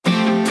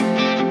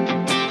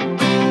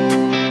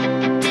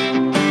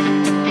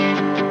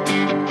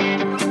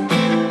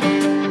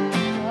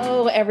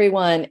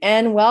everyone,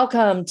 and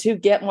welcome to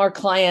Get More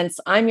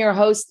Clients. I'm your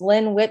host,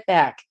 Lynn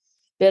Whitbeck.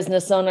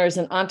 Business owners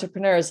and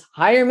entrepreneurs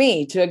hire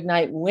me to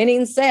ignite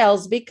winning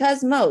sales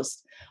because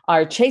most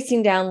are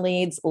chasing down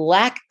leads,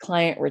 lack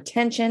client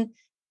retention,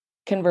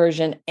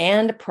 conversion,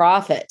 and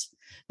profit.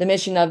 The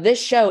mission of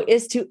this show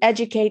is to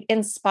educate,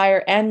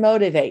 inspire, and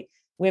motivate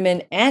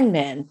women and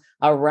men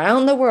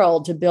around the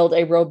world to build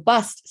a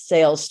robust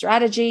sales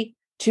strategy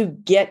to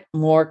get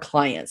more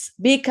clients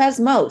because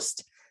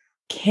most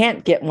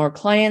can't get more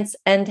clients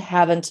and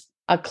haven't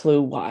a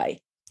clue why.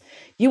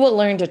 You will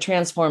learn to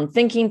transform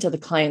thinking to the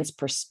client's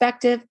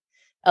perspective,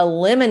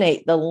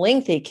 eliminate the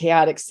lengthy,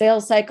 chaotic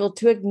sales cycle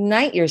to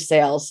ignite your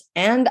sales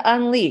and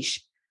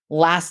unleash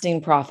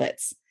lasting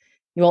profits.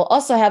 You will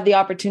also have the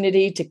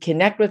opportunity to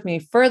connect with me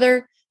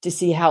further to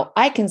see how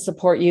I can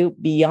support you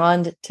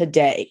beyond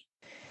today.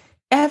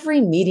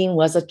 Every meeting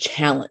was a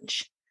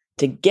challenge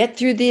to get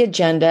through the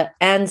agenda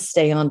and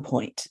stay on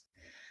point.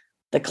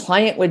 The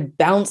client would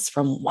bounce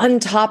from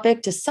one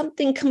topic to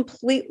something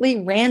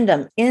completely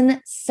random in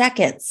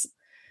seconds.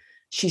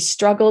 She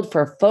struggled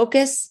for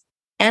focus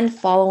and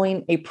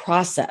following a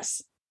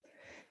process.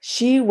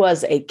 She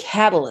was a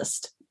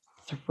catalyst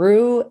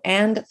through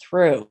and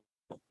through.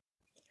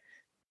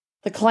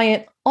 The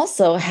client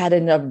also had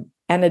an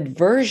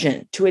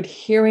aversion to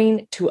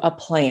adhering to a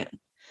plan.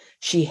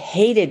 She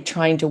hated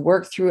trying to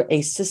work through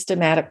a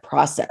systematic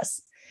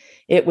process.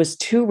 It was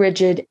too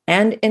rigid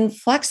and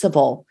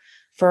inflexible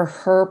for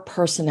her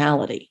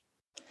personality.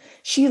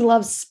 She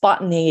loved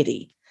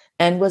spontaneity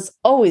and was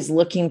always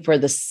looking for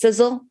the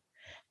sizzle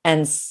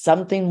and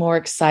something more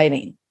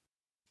exciting.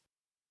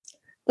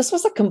 This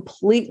was a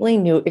completely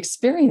new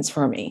experience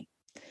for me.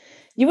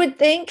 You would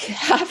think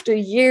after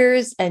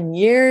years and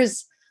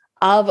years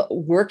of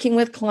working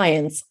with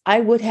clients, I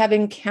would have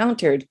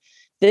encountered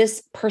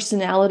this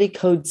personality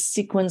code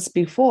sequence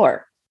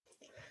before.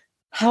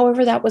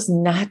 However, that was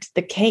not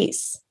the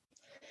case.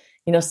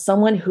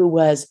 Someone who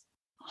was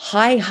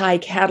high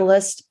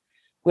catalyst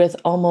with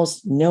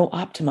almost no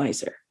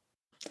optimizer.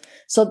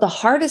 So the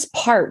hardest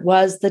part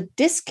was the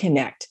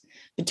disconnect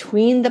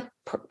between the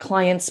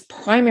client's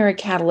primary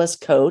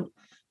catalyst code,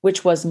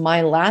 which was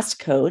my last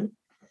code.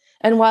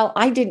 And while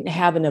I didn't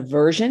have an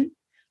aversion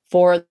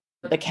for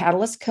the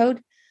catalyst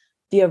code,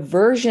 the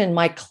aversion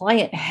my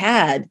client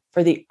had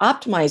for the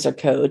optimizer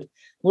code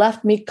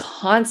left me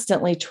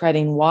constantly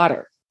treading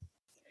water.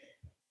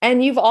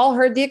 And you've all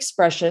heard the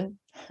expression,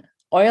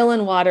 oil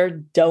and water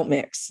don't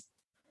mix.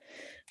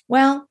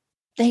 Well,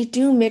 they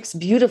do mix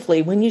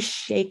beautifully when you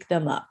shake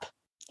them up.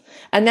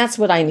 And that's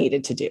what I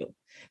needed to do.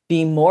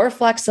 Be more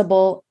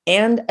flexible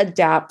and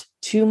adapt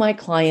to my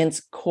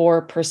client's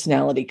core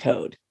personality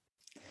code.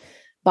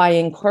 By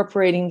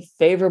incorporating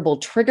favorable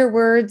trigger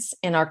words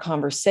in our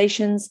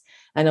conversations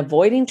and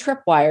avoiding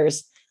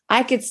tripwires,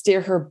 I could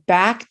steer her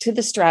back to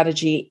the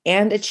strategy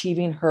and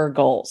achieving her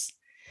goals,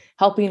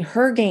 helping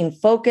her gain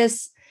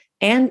focus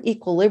and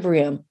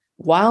equilibrium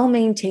while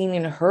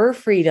maintaining her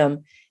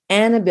freedom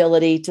and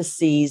ability to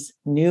seize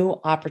new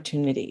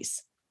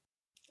opportunities.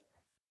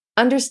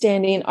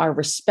 Understanding our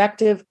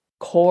respective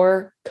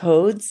core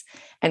codes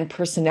and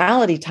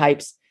personality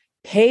types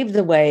paved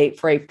the way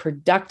for a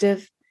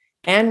productive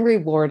and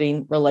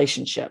rewarding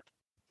relationship.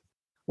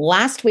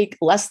 Last week,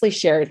 Leslie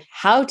shared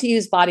how to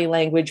use body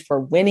language for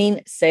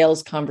winning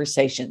sales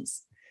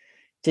conversations.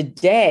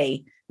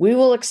 Today, we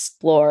will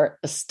explore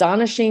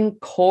astonishing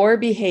core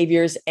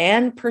behaviors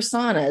and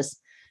personas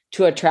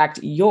to attract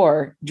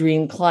your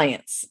dream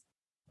clients.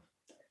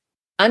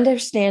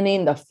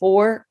 Understanding the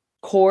 4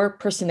 core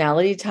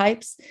personality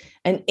types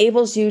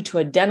enables you to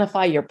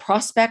identify your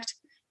prospect,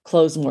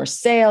 close more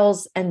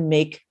sales, and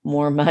make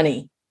more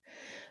money.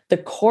 The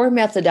core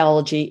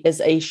methodology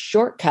is a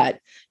shortcut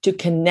to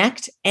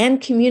connect and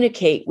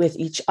communicate with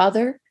each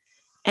other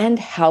and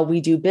how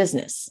we do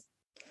business.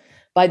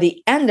 By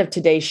the end of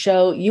today's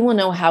show, you will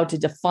know how to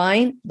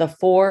define the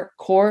 4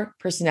 core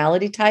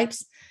personality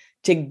types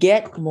to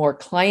get more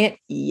client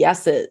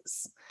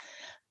yeses.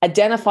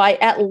 Identify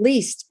at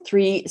least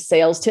 3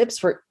 sales tips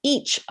for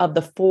each of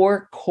the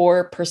 4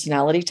 core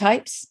personality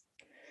types.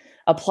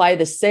 Apply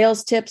the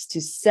sales tips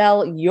to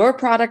sell your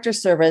product or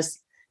service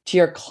to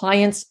your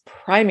client's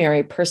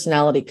primary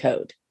personality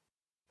code.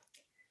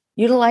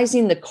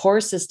 Utilizing the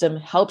core system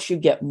helps you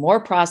get more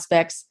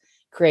prospects,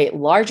 create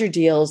larger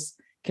deals,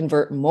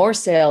 convert more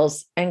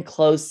sales, and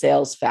close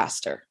sales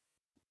faster.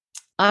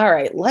 All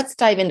right, let's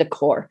dive into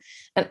core.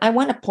 And I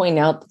want to point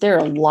out that there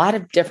are a lot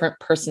of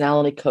different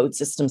personality code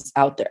systems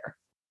out there.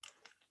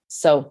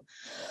 So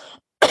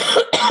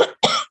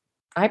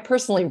I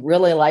personally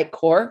really like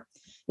core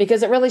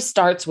because it really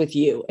starts with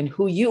you and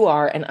who you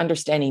are and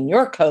understanding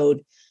your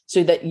code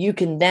so that you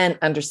can then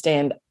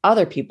understand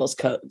other people's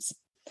codes.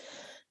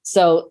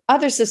 So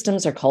other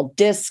systems are called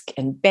DISC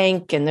and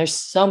BANK, and there's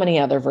so many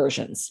other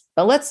versions.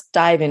 But let's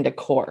dive into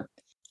core.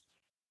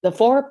 The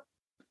 4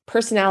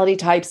 personality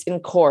types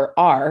in core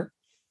are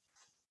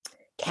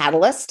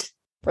catalyst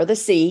for the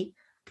C,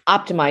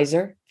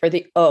 optimizer for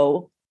the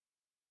O,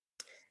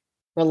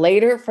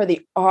 relator for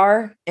the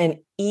R, and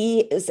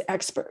E is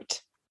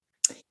expert.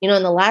 In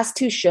the last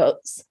two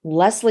shows,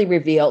 Leslie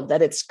revealed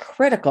that it's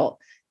critical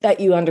that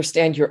you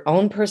understand your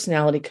own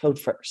personality code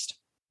first.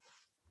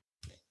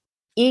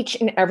 Each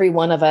and every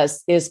one of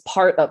us is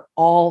part of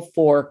all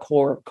four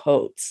core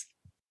codes.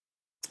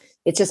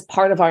 It's just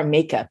part of our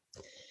makeup.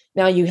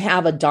 Now you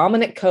have a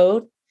dominant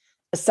code,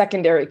 a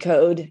secondary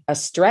code, a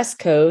stress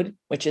code,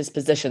 which is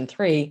position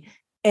 3,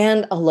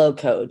 and a low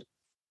code.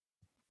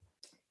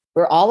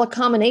 We're all a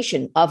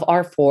combination of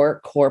our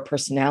four core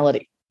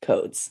personality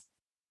codes.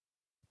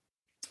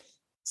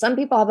 Some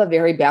people have a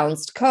very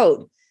balanced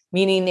code,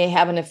 meaning they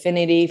have an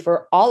affinity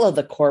for all of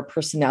the core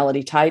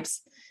personality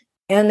types,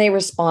 and they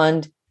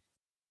respond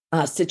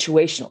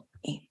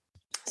situationally.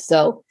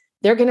 So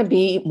they're going to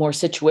be more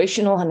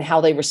situational in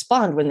how they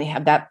respond when they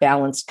have that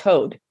balanced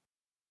code.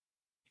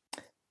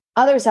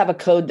 Others have a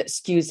code that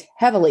skews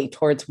heavily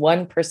towards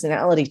one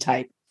personality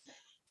type,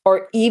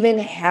 or even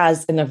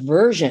has an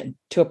aversion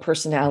to a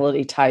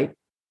personality type,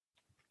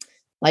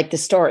 like the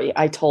story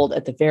I told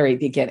at the very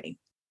beginning.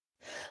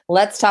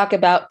 Let's talk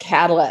about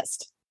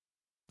catalyst.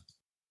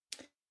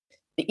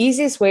 The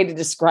easiest way to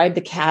describe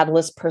the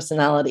catalyst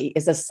personality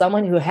is as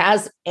someone who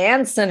has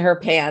ants in her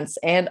pants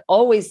and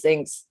always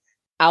thinks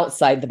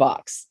outside the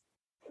box.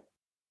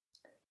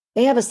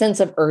 They have a sense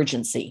of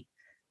urgency.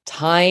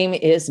 Time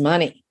is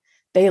money.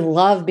 They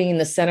love being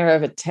the center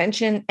of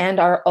attention and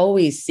are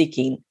always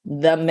seeking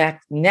the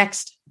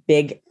next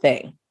big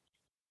thing.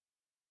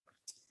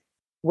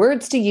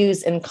 Words to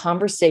use in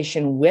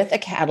conversation with a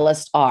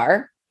catalyst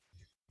are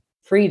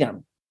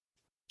freedom,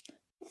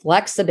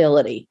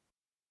 flexibility,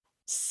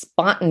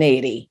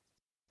 spontaneity,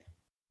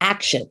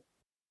 action,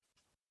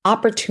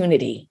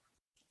 opportunity,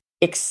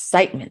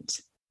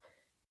 excitement,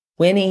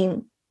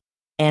 winning,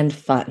 and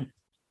fun.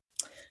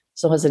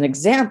 So as an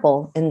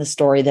example, in the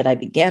story that I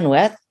began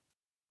with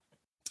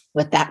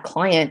that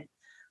client,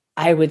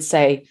 I would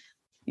say,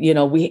 we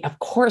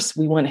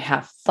want to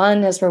have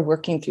fun as we're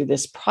working through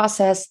this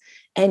process,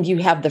 and you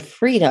have the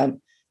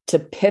freedom to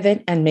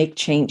pivot and make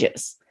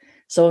changes.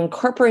 So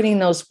incorporating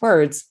those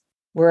words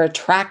were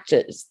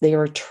attracted. They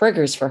were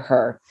triggers for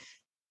her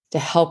to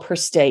help her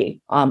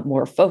stay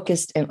more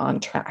focused and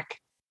on track.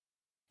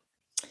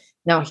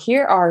 Now,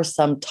 here are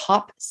some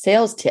top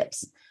sales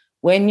tips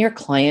when your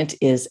client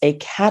is a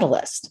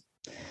catalyst.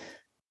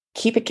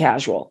 Keep it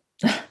casual.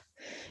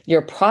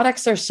 Your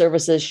products or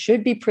services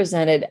should be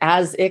presented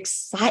as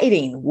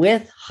exciting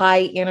with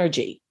high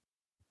energy.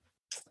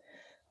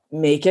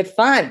 Make it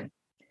fun.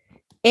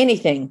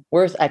 Anything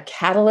worth a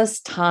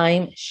catalyst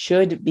time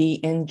should be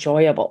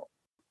enjoyable.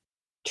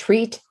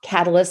 Treat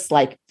catalysts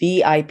like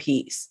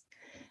VIPs.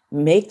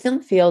 Make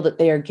them feel that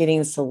they are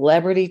getting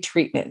celebrity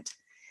treatment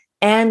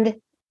and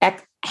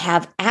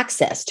have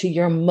access to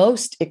your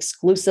most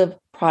exclusive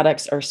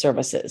products or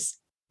services.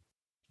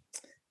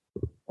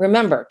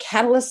 Remember,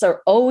 catalysts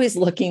are always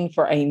looking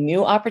for a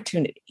new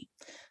opportunity.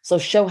 So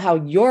show how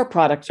your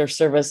product or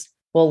service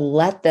will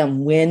let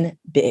them win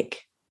big,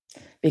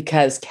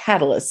 because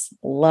catalysts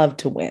love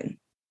to win.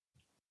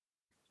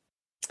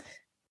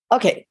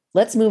 Okay,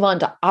 let's move on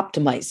to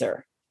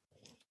optimizer.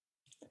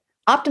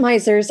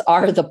 Optimizers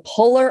are the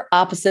polar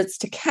opposites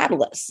to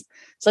catalysts.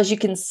 So as you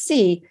can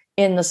see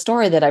in the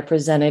story that I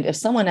presented, if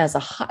someone has a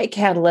high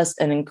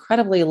catalyst and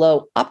incredibly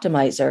low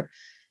optimizer,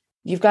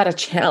 you've got a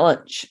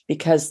challenge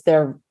because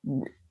they're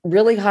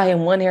really high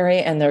in one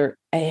area and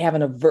they have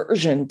an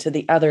aversion to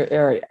the other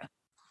area.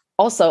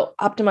 Also,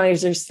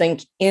 optimizers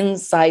think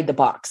inside the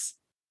box.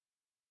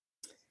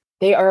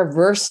 They are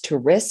averse to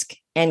risk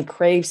and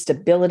crave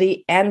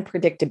stability and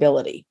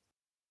predictability.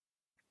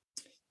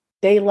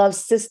 They love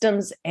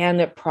systems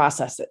and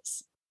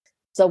processes.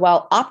 So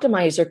while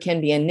optimizer can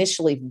be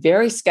initially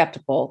very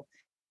skeptical,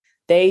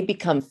 they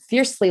become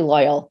fiercely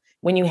loyal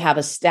when you have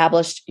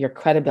established your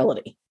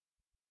credibility.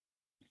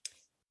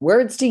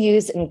 Words to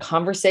use in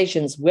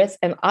conversations with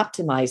an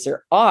optimizer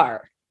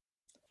are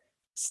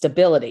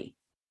stability,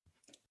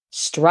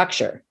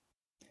 structure,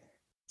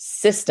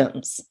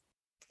 systems,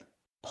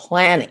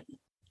 planning,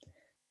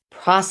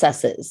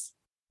 processes,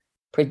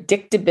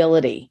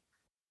 predictability,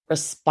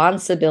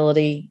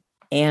 responsibility,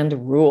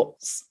 and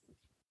rules.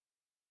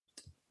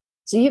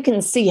 So you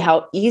can see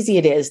how easy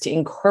it is to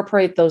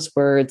incorporate those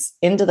words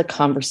into the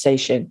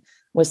conversation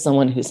with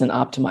someone who's an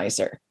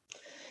optimizer.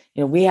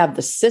 We have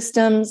the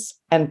systems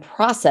and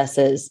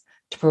processes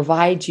to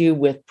provide you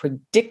with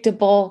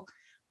predictable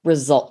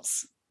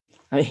results.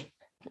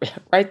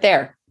 Right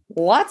there,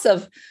 lots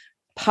of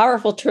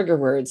powerful trigger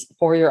words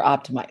for your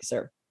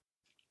optimizer.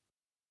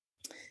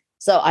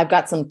 So I've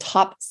got some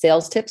top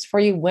sales tips for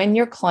you when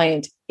your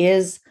client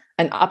is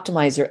an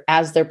optimizer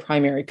as their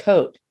primary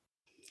code.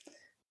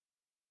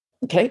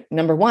 Okay,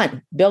 number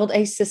 1, build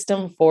a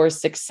system for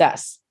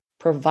success,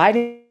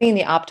 providing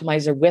the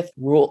optimizer with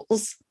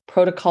rules,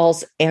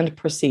 protocols, and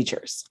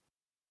procedures.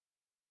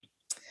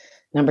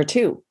 Number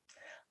 2,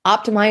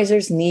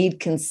 optimizers need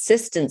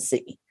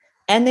consistency,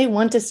 and they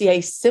want to see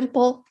a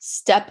simple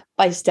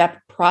step-by-step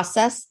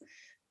process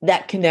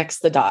that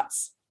connects the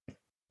dots.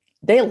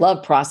 They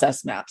love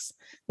process maps.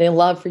 They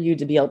love for you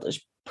to be able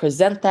to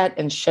present that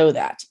and show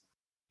that.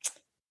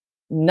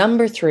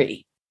 Number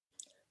 3,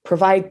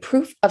 provide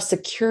proof of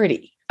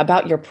security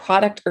about your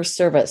product or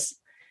service,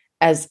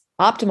 as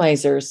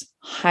optimizers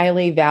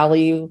highly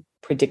value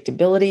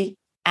predictability,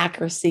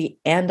 accuracy,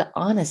 and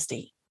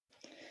honesty.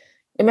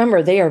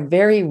 Remember, they are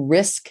very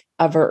risk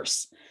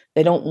averse.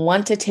 They don't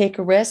want to take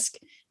a risk,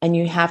 and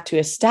you have to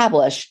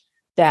establish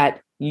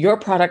that your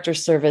product or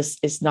service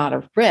is not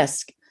a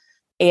risk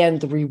and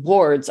the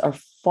rewards are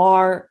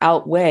far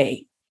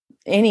outweigh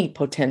any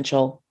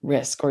potential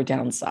risk or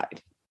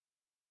downside.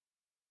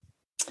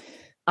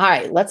 All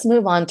right, let's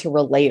move on to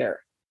relator.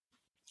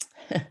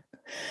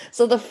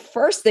 So the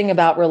first thing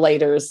about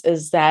relators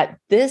is that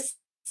this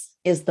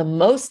is the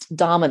most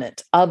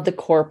dominant of the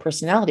core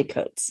personality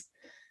codes.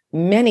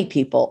 Many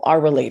people are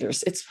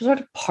relators. It's sort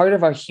of part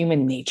of our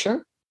human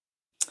nature,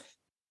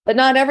 but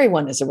not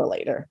everyone is a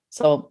relator.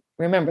 So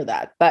remember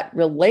that. But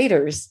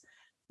relators,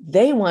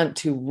 they want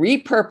to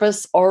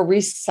repurpose or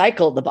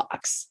recycle the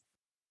box.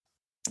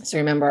 So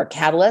remember, our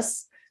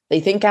catalysts, they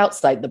think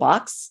outside the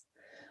box.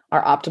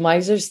 Our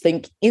optimizers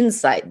think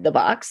inside the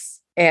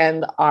box.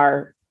 And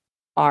our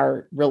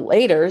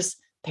relators,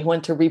 they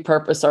want to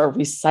repurpose or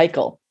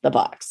recycle the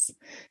box.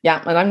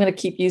 Yeah, and I'm going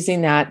to keep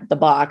using the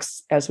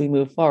box, as we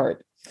move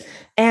forward.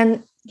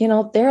 And,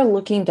 they're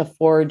looking to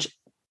forge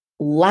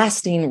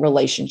lasting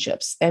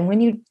relationships. And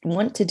when you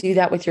want to do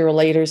that with your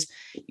relators,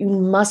 you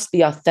must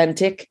be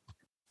authentic,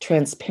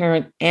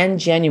 transparent, and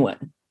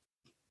genuine.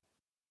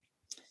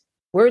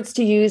 Words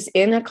to use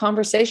in a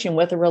conversation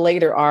with a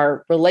relator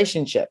are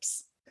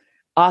relationships,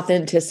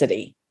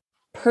 authenticity,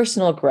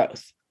 personal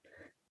growth,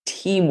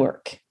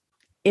 teamwork,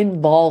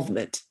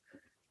 involvement,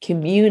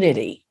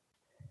 community,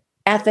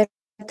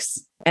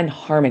 ethics, and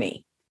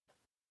harmony.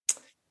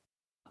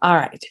 All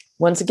right.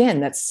 Once again,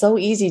 that's so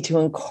easy to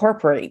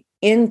incorporate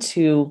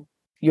into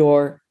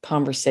your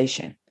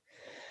conversation.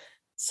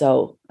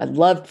 So I'd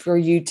love for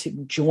you to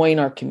join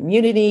our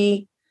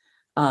community,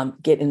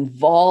 get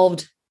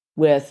involved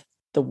with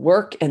the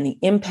work and the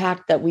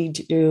impact that we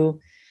do.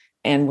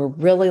 And we're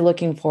really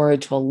looking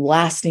forward to a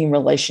lasting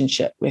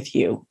relationship with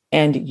you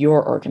and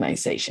your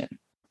organization.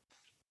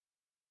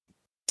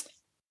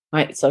 All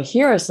right. So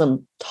here are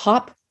some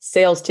top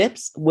sales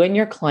tips when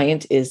your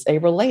client is a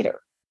relator.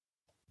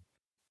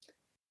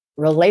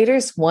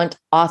 Relators want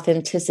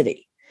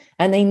authenticity,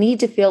 and they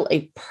need to feel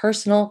a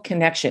personal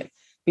connection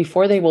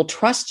before they will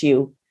trust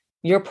you,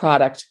 your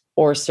product,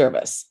 or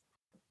service.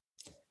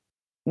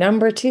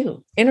 Number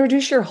 2,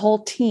 introduce your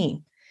whole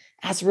team,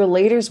 as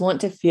relators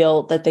want to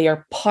feel that they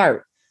are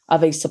part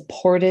of a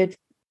supported,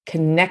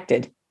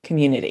 connected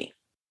community.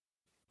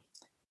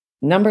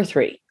 Number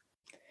 3,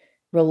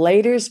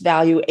 relators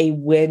value a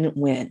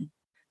win-win.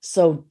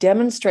 So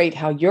demonstrate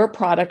how your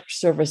product or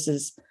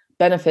services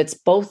benefits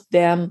both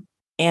them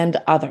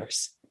and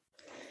others.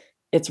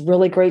 It's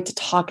really great to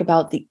talk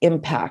about the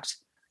impact,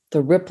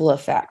 the ripple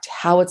effect,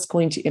 how it's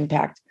going to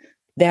impact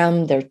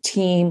them, their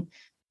team,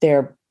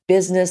 their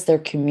business, their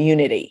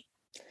community.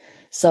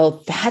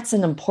 So that's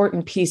an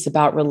important piece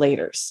about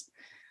relators.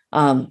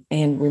 And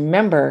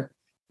remember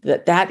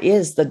that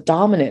is the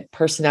dominant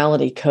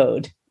personality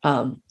code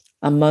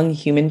among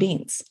human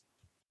beings.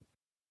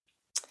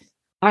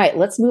 All right,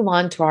 let's move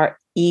on to our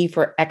E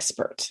for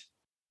expert.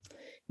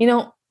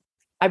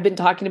 I've been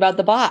talking about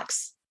the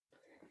box.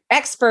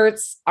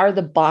 Experts are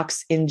the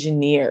box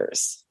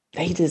engineers.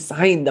 They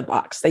designed the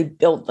box. They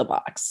built the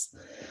box.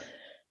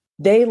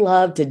 They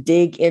love to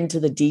dig into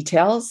the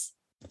details,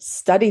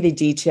 study the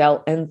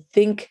detail, and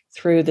think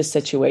through the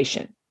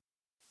situation.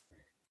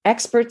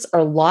 Experts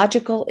are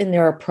logical in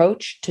their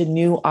approach to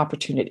new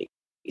opportunities.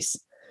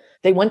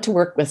 They want to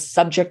work with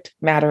subject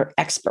matter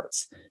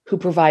experts who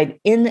provide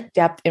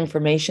in-depth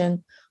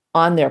information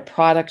on their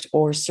product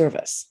or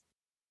service.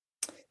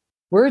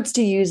 Words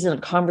to use in a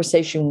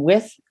conversation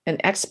with an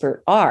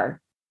expert are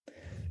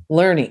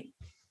learning,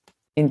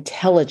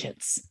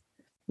 intelligence,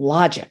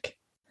 logic,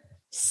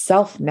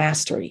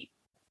 self-mastery,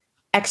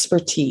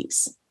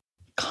 expertise,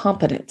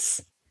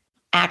 competence,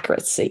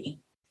 accuracy,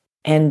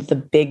 and the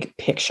big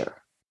picture.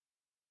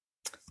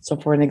 So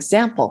for an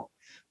example,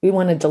 we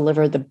want to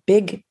deliver the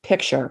big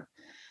picture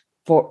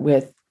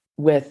with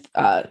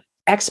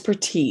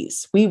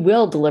expertise. We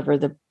will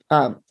deliver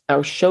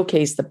or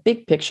showcase the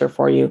big picture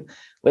for you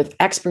with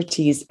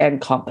expertise and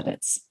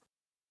competence.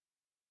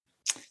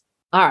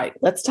 All right,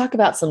 let's talk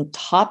about some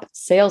top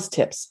sales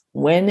tips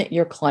when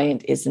your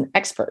client is an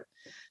expert.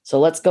 So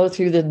let's go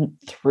through the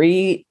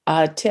 3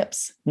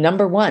 tips.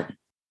 Number 1,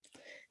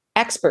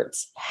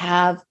 experts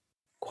have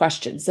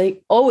questions.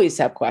 They always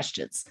have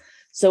questions.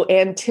 So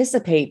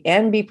anticipate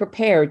and be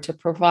prepared to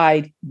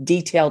provide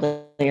detailed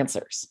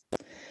answers.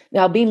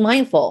 Now, be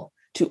mindful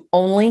to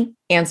only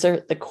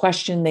answer the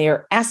question they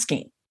are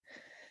asking.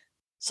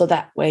 So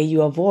that way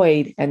you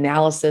avoid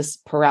analysis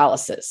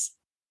paralysis.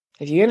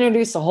 If you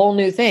introduce a whole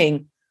new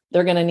thing,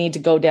 they're going to need to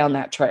go down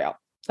that trail.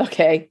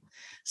 Okay.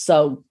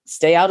 So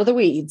stay out of the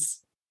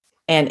weeds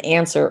and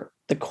answer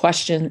the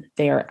question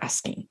they are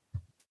asking.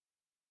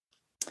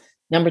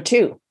 Number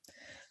 2,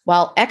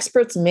 while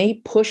experts may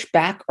push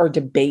back or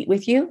debate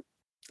with you,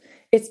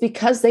 It's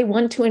because they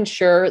want to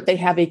ensure they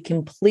have a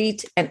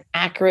complete and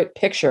accurate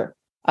picture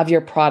of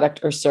your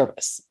product or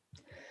service.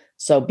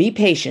 So be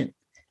patient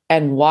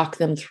and walk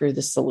them through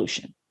the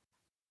solution.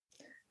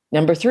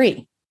 Number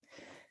 3,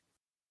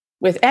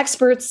 with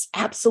experts,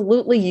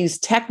 absolutely use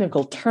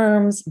technical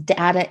terms,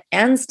 data,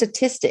 and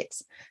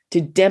statistics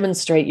to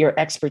demonstrate your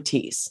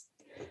expertise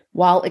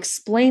while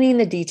explaining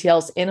the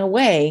details in a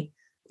way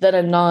that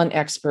a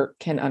non-expert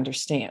can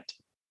understand.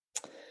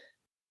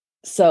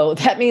 So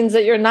that means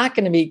that you're not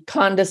going to be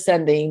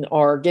condescending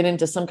or get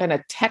into some kind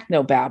of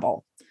techno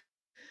babble,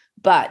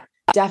 but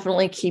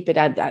definitely keep it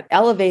at that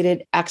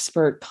elevated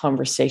expert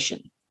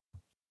conversation.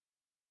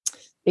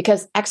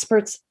 Because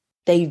experts,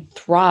 they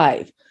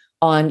thrive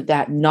on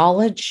that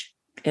knowledge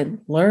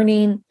and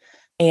learning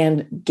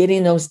and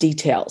getting those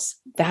details.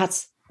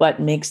 That's what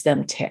makes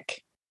them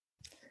tick.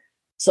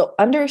 So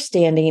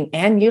understanding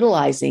and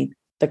utilizing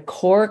the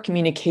core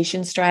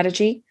communication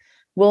strategy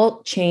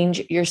will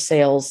change your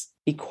sales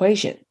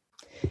equation.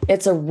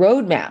 It's a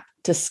roadmap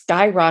to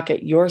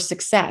skyrocket your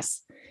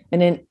success,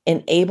 and it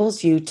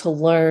enables you to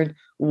learn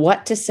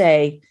what to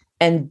say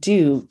and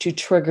do to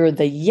trigger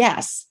the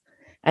yes,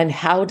 and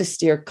how to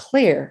steer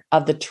clear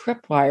of the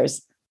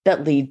tripwires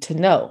that lead to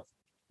no.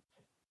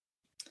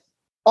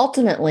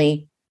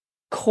 Ultimately,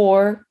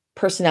 core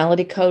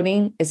personality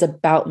coding is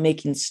about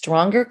making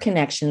stronger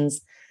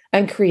connections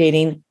and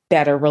creating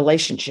better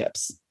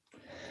relationships.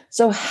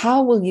 So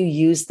how will you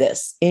use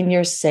this in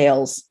your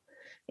sales,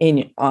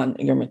 on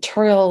your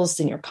materials,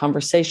 in your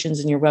conversations,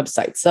 in your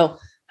website? So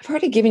I've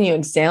already given you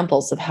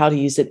examples of how to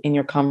use it in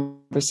your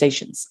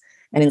conversations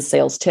and in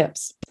sales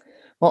tips.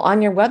 Well,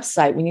 on your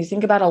website, when you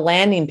think about a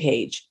landing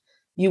page,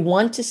 you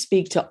want to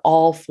speak to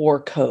all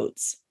 4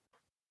 codes.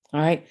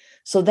 All right.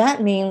 So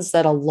that means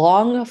that a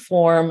long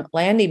form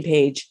landing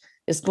page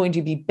is going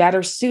to be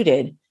better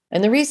suited.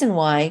 And the reason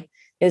why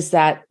is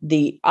that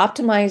the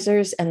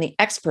optimizers and the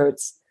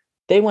experts,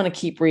 they want to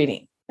keep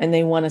reading and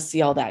they want to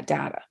see all that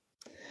data.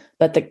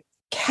 But the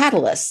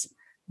catalysts,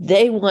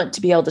 they want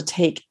to be able to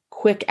take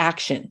quick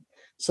action.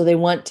 So they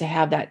want to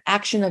have that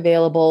action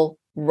available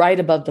right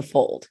above the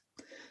fold.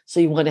 So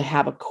you want to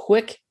have a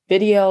quick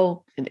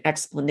video, an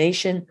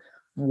explanation.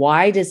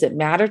 Why does it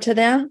matter to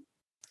them?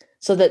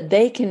 So that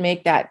they can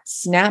make that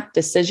snap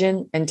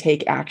decision and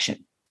take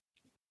action.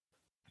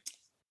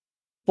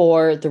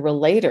 For the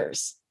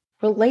relators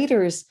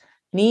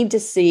need to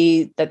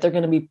see that they're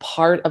going to be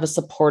part of a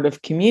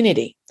supportive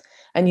community.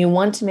 And you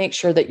want to make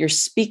sure that you're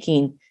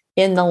speaking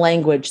in the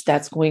language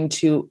that's going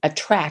to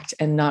attract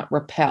and not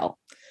repel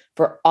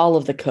for all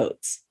of the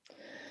codes.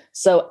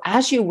 So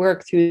as you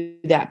work through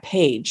that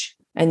page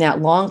and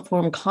that long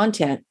form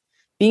content,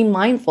 be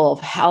mindful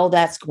of how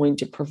that's going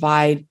to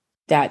provide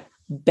that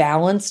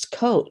balanced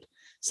code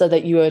so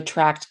that you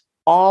attract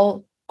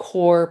all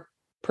core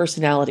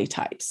personality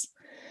types.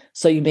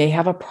 So you may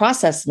have a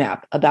process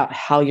map about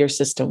how your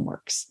system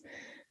works,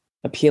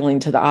 appealing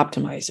to the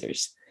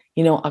optimizers,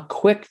 a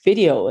quick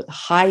video with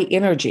high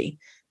energy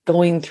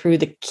going through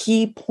the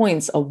key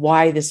points of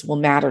why this will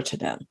matter to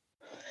them.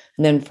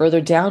 And then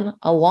further down,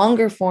 a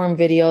longer form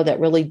video that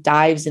really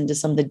dives into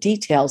some of the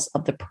details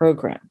of the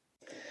program.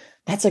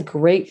 That's a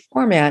great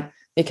format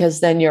because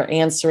then you're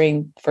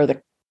answering for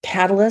the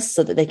catalysts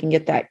so that they can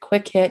get that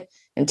quick hit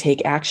and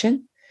take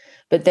action.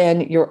 But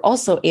then you're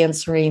also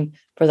answering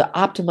for the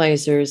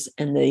optimizers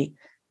and the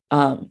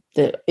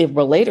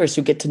relators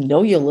who get to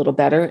know you a little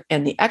better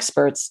and the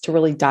experts to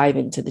really dive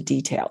into the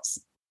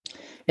details.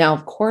 Now,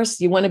 of course,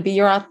 you want to be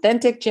your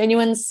authentic,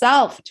 genuine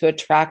self to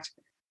attract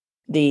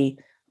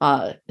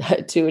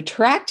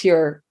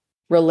your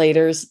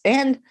relators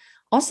and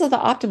also the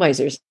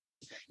optimizers.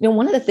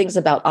 One of the things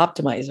about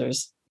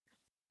optimizers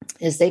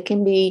is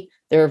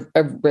they're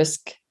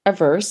risk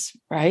averse,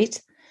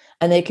 right?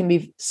 And they can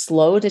be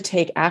slow to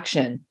take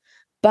action.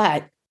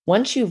 But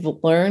once you've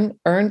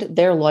earned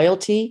their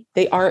loyalty,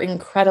 they are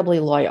incredibly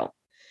loyal.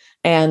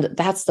 And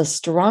that's the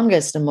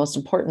strongest and most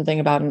important thing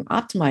about an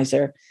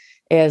optimizer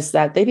is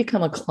that they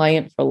become a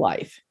client for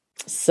life.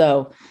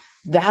 So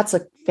that's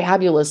a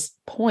fabulous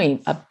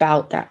point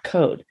about that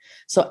code.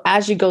 So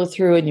as you go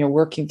through and you're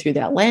working through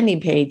that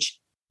landing page,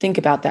 think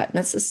about that. And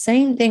it's the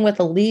same thing with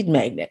a lead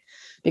magnet,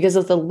 because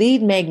with the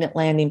lead magnet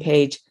landing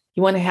page,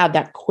 you want to have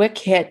that quick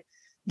hit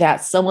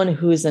that someone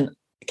who's a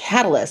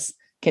catalyst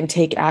can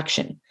take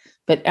action,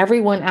 but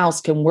everyone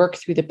else can work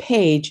through the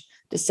page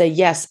to say,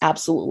 yes,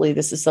 absolutely,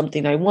 this is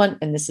something I want,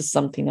 and this is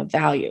something of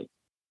value.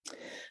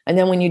 And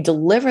then when you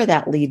deliver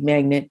that lead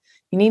magnet,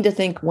 you need to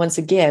think once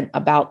again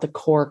about the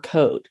core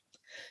code.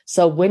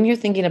 So when you're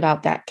thinking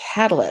about that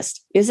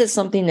catalyst, is it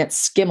something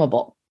that's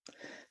skimmable,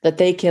 that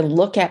they can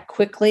look at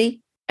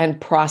quickly and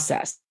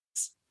process?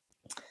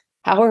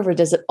 However,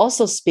 does it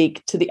also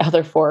speak to the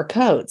other 4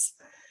 codes?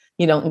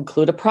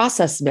 Include a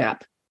process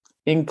map,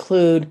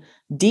 include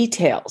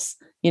details,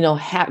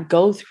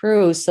 go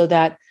through so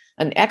that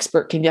an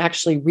expert can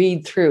actually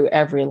read through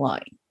every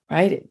line,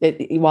 right?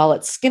 While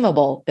it's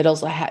skimmable, it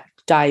also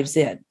dives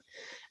in.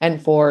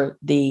 And for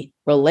the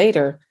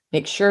relator,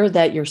 Make sure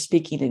that you're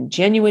speaking in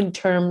genuine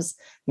terms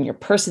and your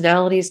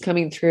personality is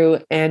coming through,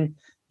 and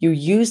you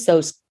use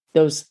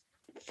those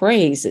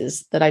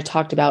phrases that I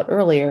talked about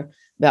earlier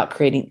about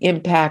creating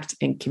impact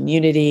and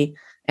community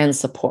and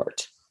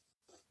support.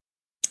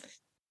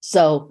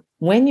 So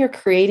when you're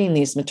creating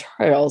these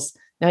materials,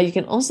 now you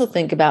can also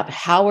think about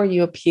how are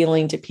you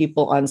appealing to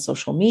people on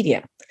social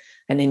media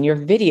and in your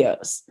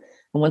videos.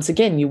 And once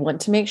again, you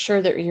want to make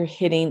sure that you're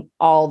hitting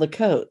all the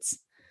codes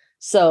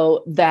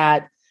so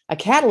that a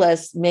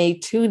catalyst may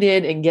tune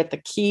in and get the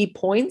key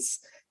points,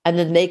 and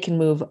then they can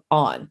move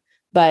on.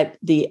 But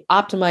the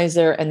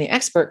optimizer and the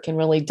expert can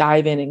really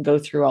dive in and go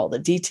through all the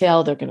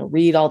detail. They're going to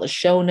read all the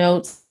show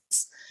notes.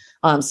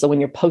 So when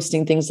you're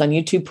posting things on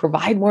YouTube,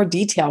 provide more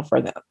detail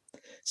for them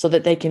so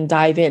that they can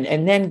dive in,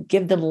 and then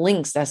give them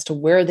links as to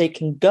where they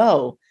can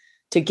go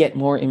to get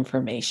more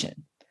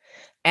information.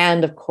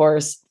 And of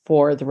course,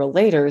 for the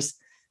relators,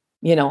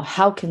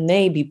 how can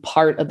they be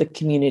part of the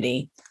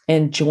community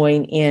and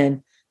join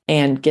in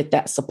and get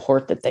that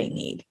support that they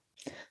need?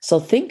 So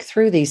think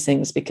through these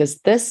things, because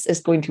this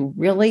is going to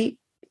really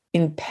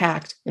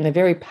impact in a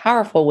very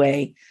powerful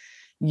way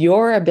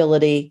your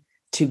ability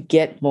to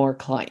get more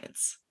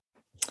clients.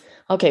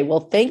 Okay, well,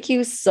 thank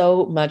you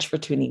so much for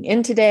tuning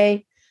in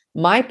today.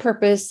 My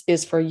purpose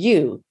is for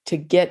you to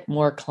get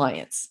more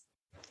clients.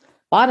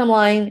 Bottom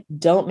line,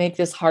 don't make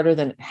this harder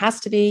than it has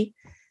to be.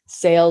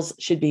 Sales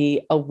should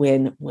be a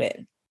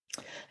win-win.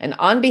 And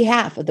on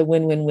behalf of the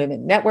Win-Win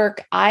Women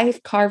Network,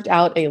 I've carved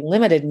out a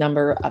limited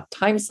number of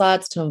time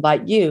slots to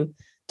invite you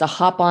to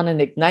hop on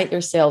and ignite your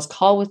sales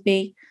call with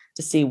me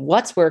to see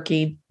what's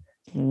working,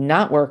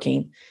 not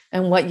working,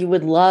 and what you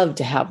would love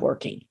to have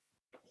working.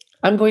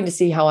 I'm going to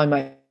see how I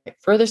might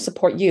further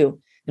support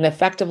you in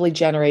effectively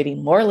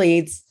generating more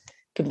leads,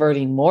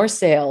 converting more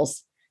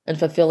sales, and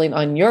fulfilling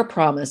on your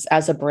promise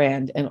as a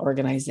brand and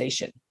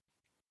organization.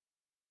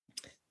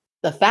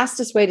 The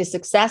fastest way to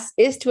success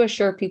is to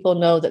assure people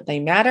know that they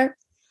matter.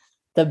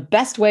 The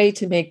best way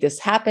to make this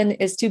happen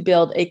is to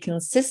build a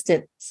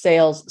consistent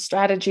sales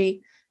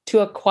strategy to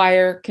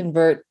acquire,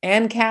 convert,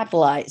 and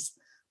capitalize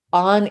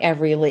on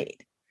every lead.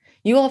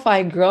 You will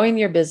find growing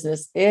your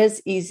business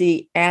is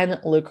easy and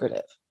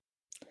lucrative.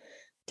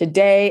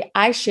 Today,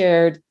 I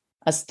shared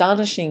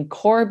astonishing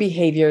core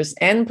behaviors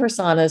and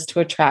personas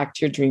to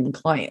attract your dream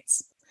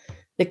clients.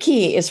 The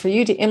key is for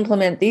you to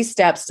implement these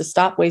steps to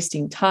stop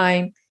wasting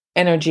time,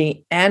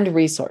 energy, and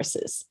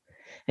resources.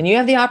 And you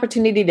have the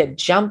opportunity to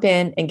jump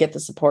in and get the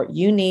support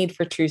you need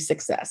for true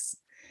success.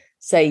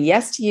 Say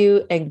yes to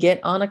you and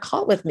get on a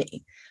call with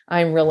me.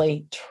 I'm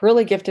really,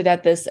 truly gifted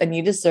at this, and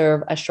you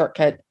deserve a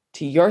shortcut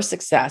to your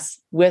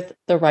success with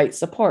the right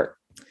support.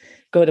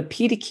 Go to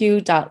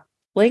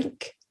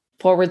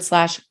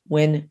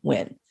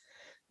pdq.link/win-win.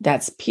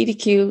 That's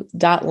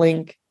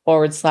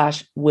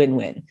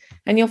pdq.link/win-win.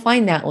 And you'll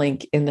find that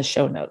link in the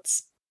show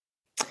notes.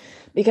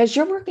 Because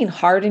you're working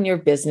hard in your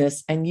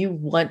business and you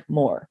want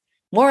more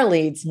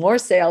leads, more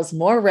sales,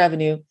 more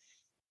revenue,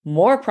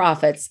 more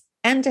profits,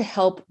 and to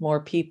help more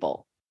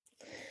people.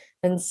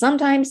 And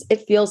sometimes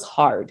it feels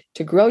hard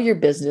to grow your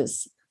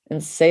business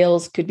and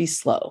sales could be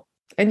slow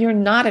and you're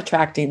not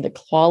attracting the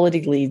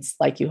quality leads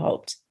like you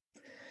hoped.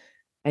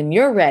 And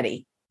you're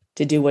ready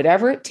to do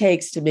whatever it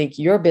takes to make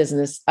your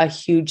business a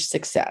huge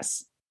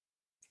success.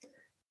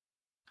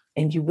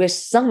 And you wish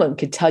someone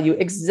could tell you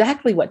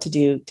exactly what to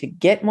do to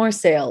get more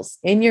sales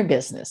in your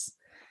business.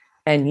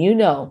 And you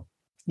know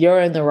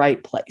you're in the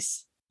right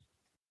place.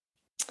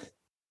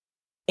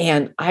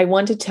 And I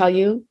want to tell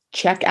you,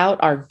 check out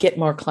our Get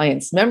More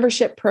Clients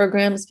membership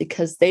programs,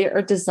 because they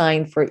are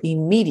designed for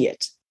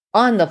immediate,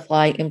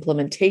 on-the-fly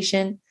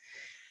implementation.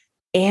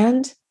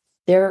 And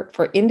they're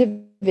for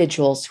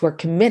individuals who are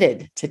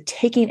committed to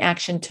taking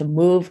action to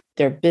move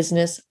their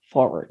business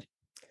forward.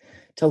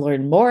 To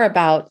learn more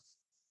about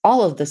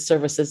all of the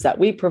services that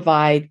we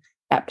provide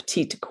at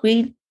Petite to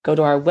Queen, go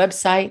to our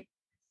website,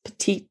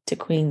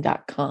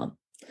 petitetoqueen.com.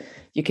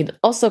 You can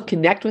also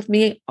connect with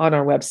me on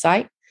our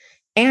website.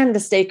 And to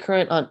stay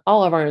current on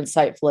all of our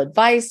insightful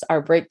advice,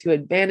 our breakthrough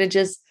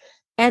advantages,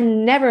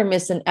 and never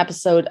miss an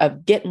episode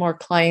of Get More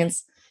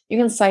Clients, you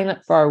can sign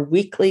up for our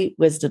weekly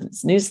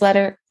Wisdoms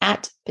newsletter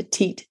at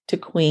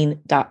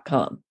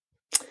petitetoqueen.com.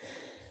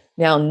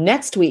 Now,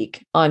 next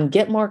week on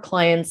Get More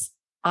Clients,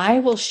 I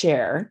will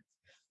share,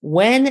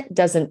 when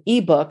does an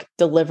ebook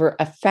deliver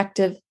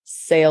effective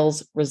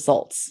sales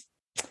results?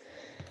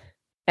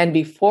 And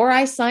before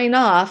I sign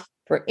off,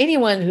 for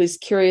anyone who's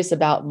curious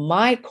about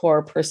my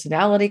core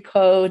personality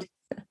code,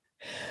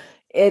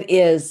 it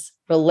is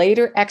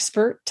relator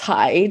expert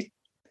tied,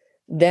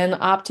 then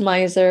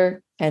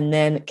optimizer, and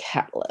then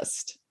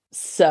catalyst.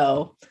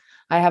 So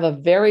I have a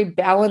very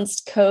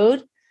balanced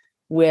code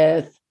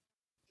with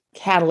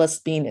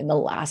catalyst being in the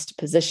last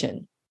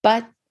position,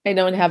 but I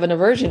don't have an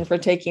aversion for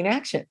taking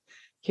action.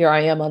 Here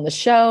I am on the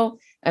show,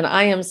 and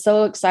I am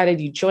so excited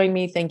you joined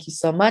me. Thank you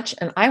so much.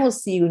 And I will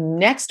see you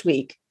next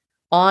week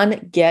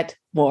on Get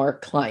More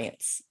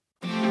Clients.